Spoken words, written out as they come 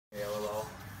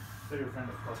Tell your friend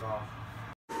to fuck off.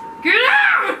 Get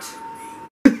out!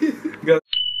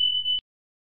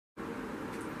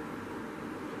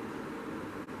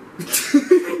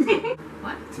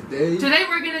 What? Today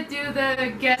we're gonna do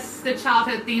the Guess the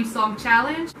Childhood Theme Song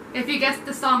Challenge. If you guess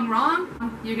the song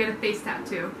wrong, you get a face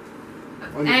tattoo.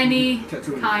 Of any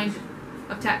kind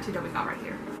of tattoo that we got right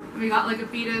here. We got like a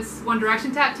fetus One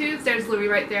Direction tattoo. There's Louis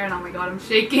right there, and oh my god, I'm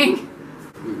shaking.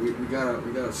 We got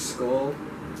a skull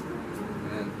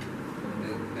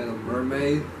and a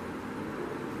mermaid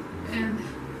and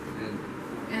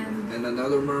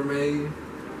another mermaid.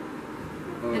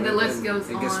 And the list goes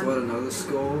on. And guess what? Another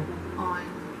skull. On.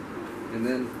 And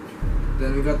then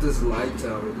we got this light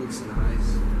tower. It looks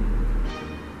nice.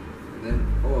 And then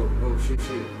oh shit!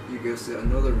 You guessed it.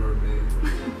 Another mermaid.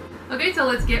 Okay, so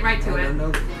let's get right to it.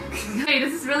 Another. Okay,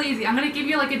 this is really easy. I'm gonna give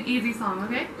you like an easy song.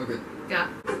 Okay? Okay. Yeah.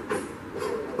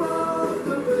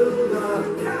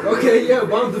 Okay, yeah,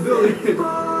 Bob the Builder.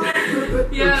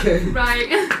 Yeah, okay. Right.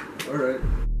 Alright.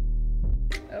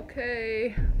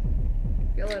 Okay.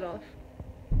 Peel it off.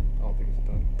 I don't think it's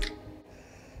done.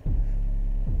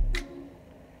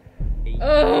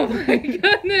 Oh my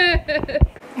goodness!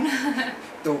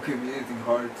 Don't give me anything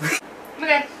hard.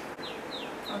 Okay.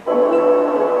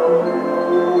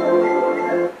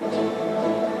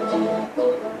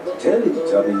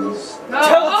 Teletubbies. No!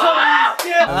 Teletubbies!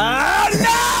 Yeah! No!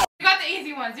 You got the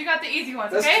easy ones. You got the easy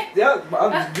ones, okay?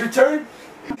 Yeah, your turn.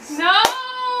 No!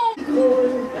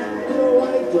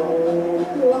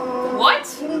 What?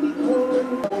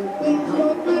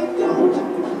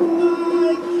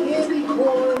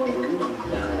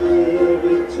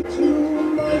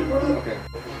 Okay.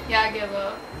 Yeah, I give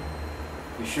up.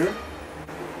 You sure?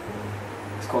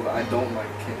 It's called I Don't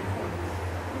Like Candy Corn.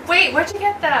 Wait, where'd you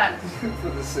get that? For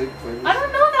the same playlist. I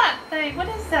don't know that thing. What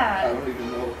is that? I don't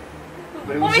even know.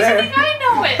 But it What was makes you there. think I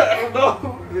know it? I don't know.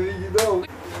 Maybe you know.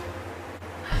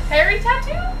 Harry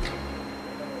tattoo?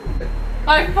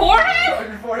 My forehead? Put it on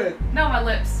your forehead. No, my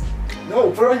lips.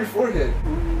 No, put it on your forehead.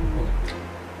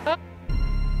 Oh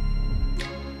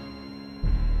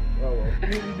well. You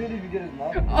didn't even get his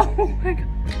mouth. Oh my god.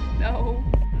 No.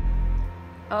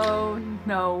 Oh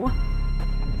no.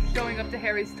 Showing up to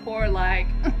Harry's tour like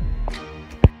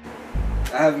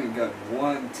I haven't got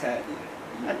one tat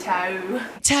yet. a tattoo.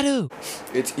 Tattoo!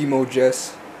 It's emo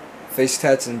Jess. Face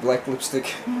tats and black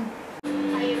lipstick.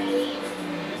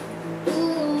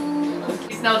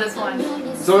 Please know this one.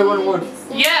 It's only one.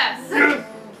 Yes!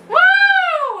 Woo!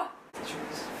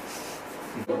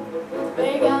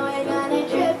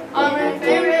 On my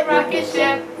favorite rocket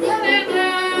ship.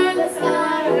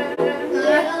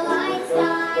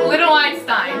 Little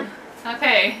Einstein.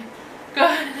 Okay.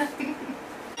 Good.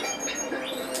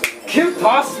 Kim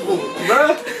Possible,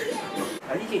 bruh!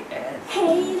 How do you get ads?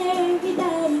 Hey there,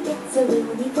 everybody, it's a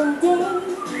Looney Tunes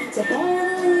day. To have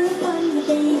a little fun with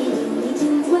baby Looney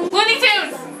Tunes. Looney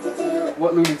Tunes!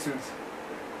 What Looney Tunes?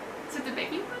 Is it the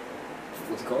baby one?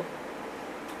 What's it called?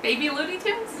 Baby Looney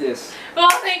Tunes? Yes. Oh,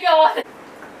 thank God.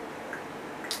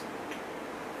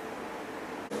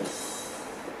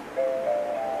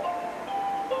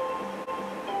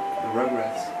 The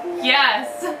Rugrats. Yes!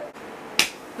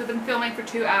 We've been filming for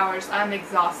 2 hours. I'm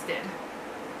exhausted.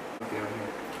 Okay, right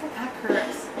That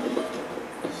hurts.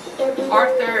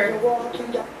 Arthur.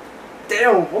 here.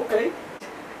 Damn, okay.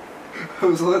 I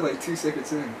was only like 2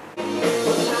 seconds in.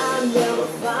 I never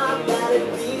thought that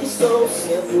it'd be so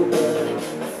simple, but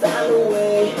I found a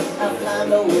way,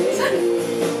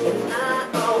 And I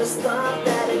always thought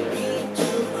that it'd be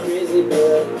too crazy,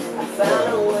 but I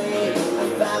found a way,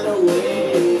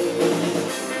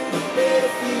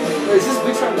 Wait, is this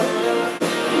Big Time Rush?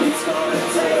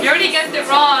 You already guessed it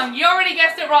wrong. You already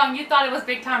guessed it wrong. You thought it was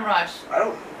Big Time Rush. I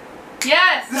don't...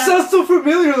 Yes! This sounds so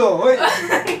familiar though, wait.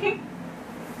 I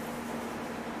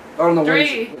don't know what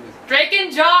 3. Drake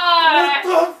and Josh!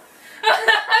 What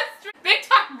the Big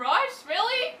Time Rush?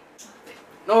 Really?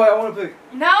 No, wait, I want to pick.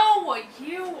 No!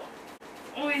 You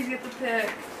always get to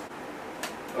pick.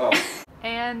 Oh.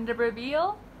 And the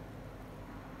reveal?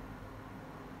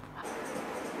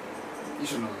 You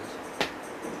should know this.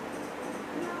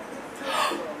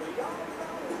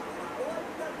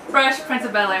 Fresh Prince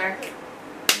of Bel-Air.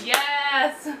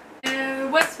 Yes!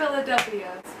 West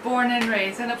Philadelphia. Born and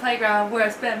raised in a playground where I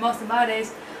spent most of my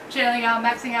days chilling out,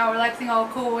 maxing out, relaxing all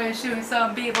cool and shooting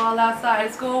some b-ball outside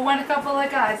of school when a couple of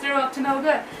guys, they're up to no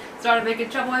good. Started making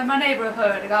trouble in my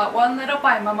neighborhood. I got one little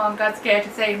fight. My mom got scared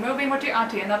to say, moving with your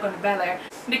auntie and not going to Bel-Air.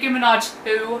 Nicki Minaj,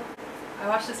 who? I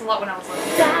watched this a lot when I was little.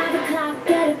 5 o'clock,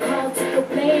 get a call to go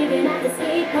playing at the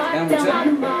skate park down by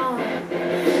the mall.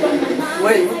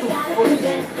 Wait, what the fuck is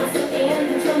this?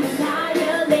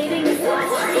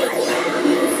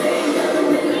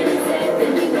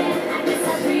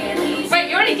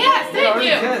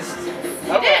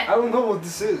 don't know what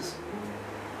this is.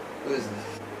 What is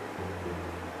this?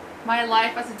 My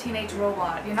Life as a Teenage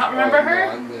Robot. You not remember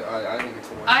her? No, I didn't get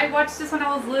to watch I it. watched this when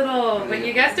I was little, but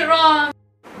you guessed it wrong.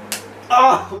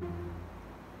 Oh!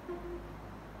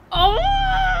 Oh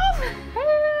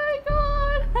my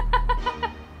god!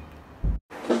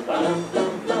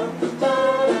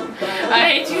 I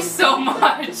hate you so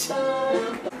much.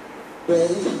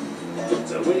 Ready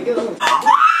to wiggle. The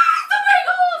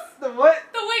Wiggles! The what?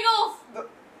 The Wiggles! No. No,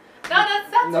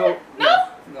 that's No. it. No?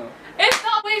 No. It's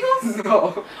not Wiggles? No.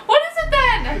 What is it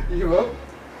then? You up?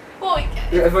 Well,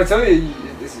 If I tell you,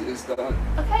 it's done.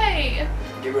 okay.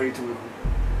 Get ready to wiggle.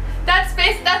 That's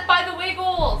by the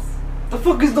Wiggles. The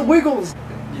fuck is the Wiggles?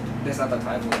 That's not the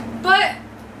title. But.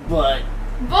 But.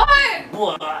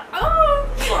 Oh.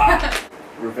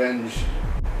 Revenge.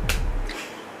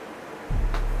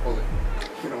 Hold it.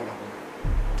 You don't want to hold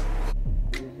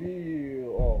it.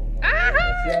 Reveal. Oh, no.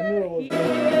 See, I knew it was.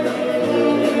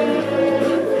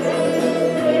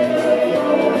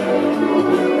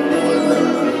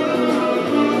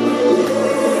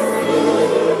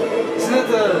 Isn't that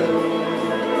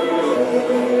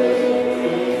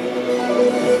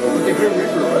the Grim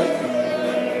Reaper, right?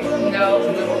 No.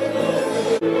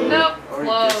 Nope. Or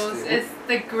Close. just- It's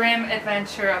the Grim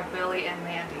Adventure of Billy and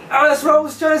Mandy. Oh, that's what I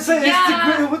was trying to say. Yeah, It's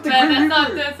the Grim with the but Grim that's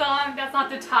Reaper. not the song. That's not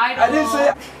the title. I didn't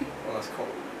say. Well, that's cold.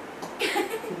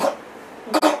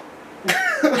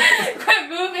 Quit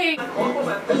moving. Okay,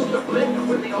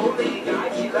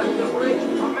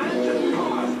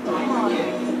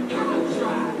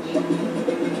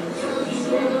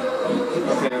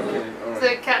 Is alright.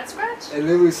 it cat scratch? It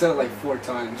literally said it like 4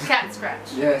 times. Cat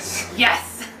scratch. Yes.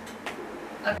 Yes.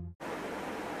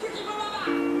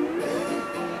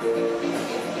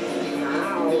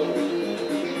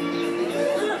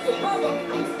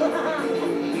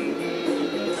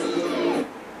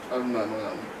 I'm not knowing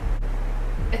that one.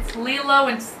 It's Lilo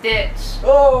and Stitch.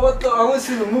 Oh, what the? I want to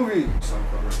see the movie. Song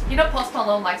cover. You know Post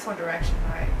Malone likes One Direction,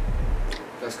 right?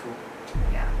 That's cool.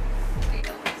 Yeah.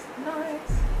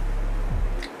 Nice.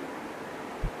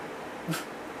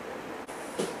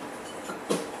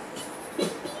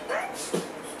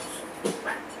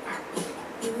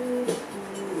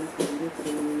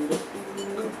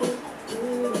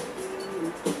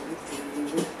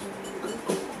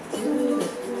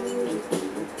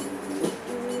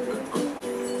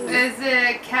 Is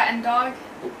it cat and dog?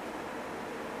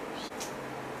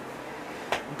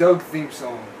 Doug theme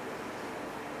song.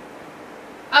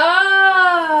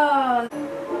 Oh!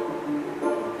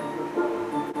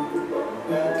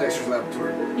 Dexter's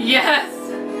Laboratory. Yes!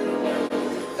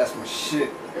 That's my shit.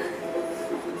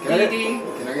 Can I get DD. a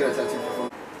tattoo for fun?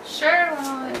 Sure, I why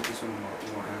want not? this one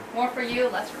more have. More for you,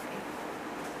 less for me.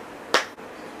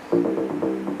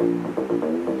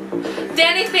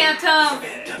 Danny Phantom!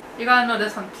 You gotta know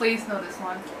this one. Please know this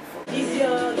one. He's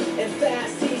young and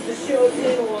fast, he's the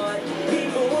chosen one.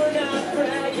 People were not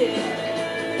bragging.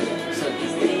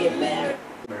 He's the American.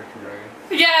 American Dragon.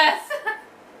 Yes!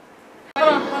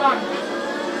 Hold on.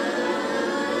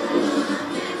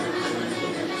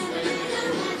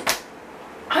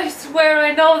 I swear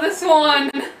I know this one!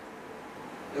 It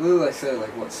literally like said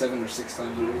like what 7 or 6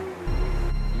 times already.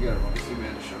 You got it wrong. It's the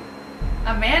Amanda Show.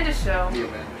 Amanda Show. The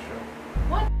Amanda Show.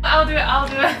 What? I'll do it. I'll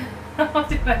do it,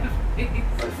 please.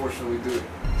 Unfortunately, do it.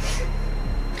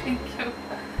 Thank you.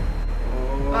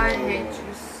 Oh. I hate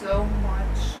you so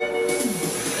much.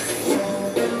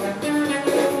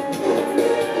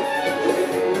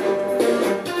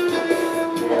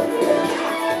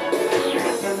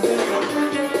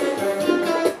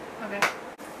 Okay.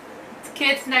 It's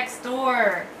Kids Next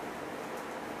Door.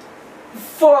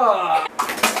 Fuck!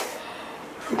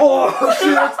 Oh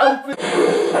shit! It's open.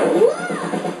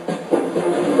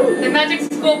 The Magic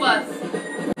School Bus.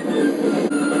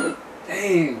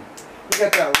 Dang, you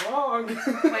got that wrong.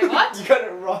 Wait, what? You got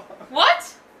it wrong.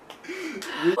 What?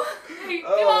 You- Oh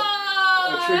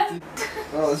my I tricked god! you.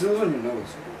 Oh, this was on your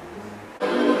nose.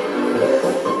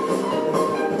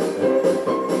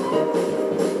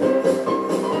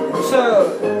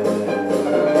 So,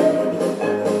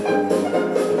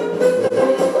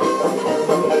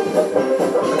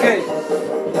 okay,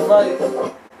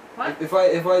 What? if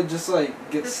I just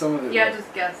like get some of it, Yeah, right,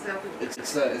 just guess.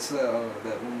 it's that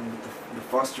one with the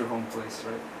foster home place,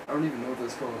 right? I don't even know what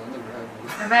that's called. I never had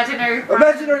one. Imaginary Friends.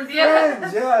 Imaginary Yeah.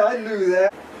 Friends. Yeah, I knew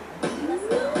that.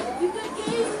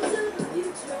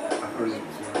 I've heard it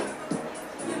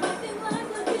before.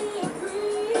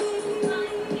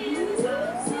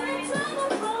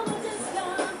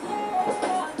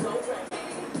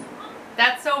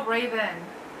 That's so Raven.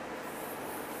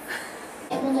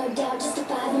 will no doubt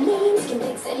justify the means. Can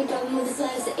fix any problem with a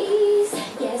slice of ease.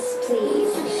 Yes,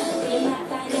 please. But you might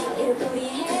find out it'll go to your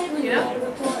head when you write a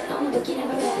report on a book you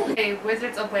never read. Okay,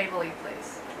 Wizards of Waverly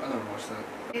Place. I never watched that.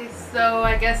 Okay, so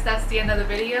I guess that's the end of the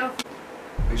video.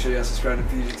 Make sure you guys subscribe to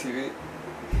PGTV.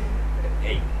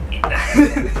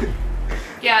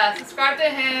 Yeah, subscribe to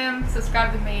him,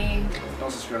 subscribe to me.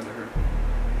 Don't subscribe to her.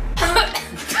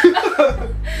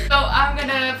 So I'm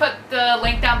gonna put the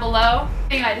link down below.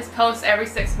 I just post every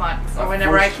 6 months or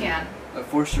whenever I can. I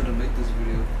forced her to make this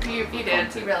video. You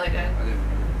did, you really did. I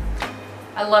didn't.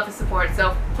 I love his support,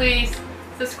 so please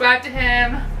subscribe to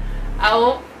him. I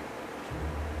will.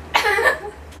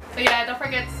 So yeah, don't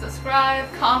forget to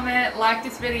subscribe, comment, like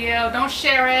this video. Don't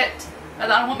share it, because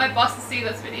I don't want my boss to see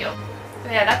this video. So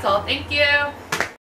yeah, that's all. Thank you.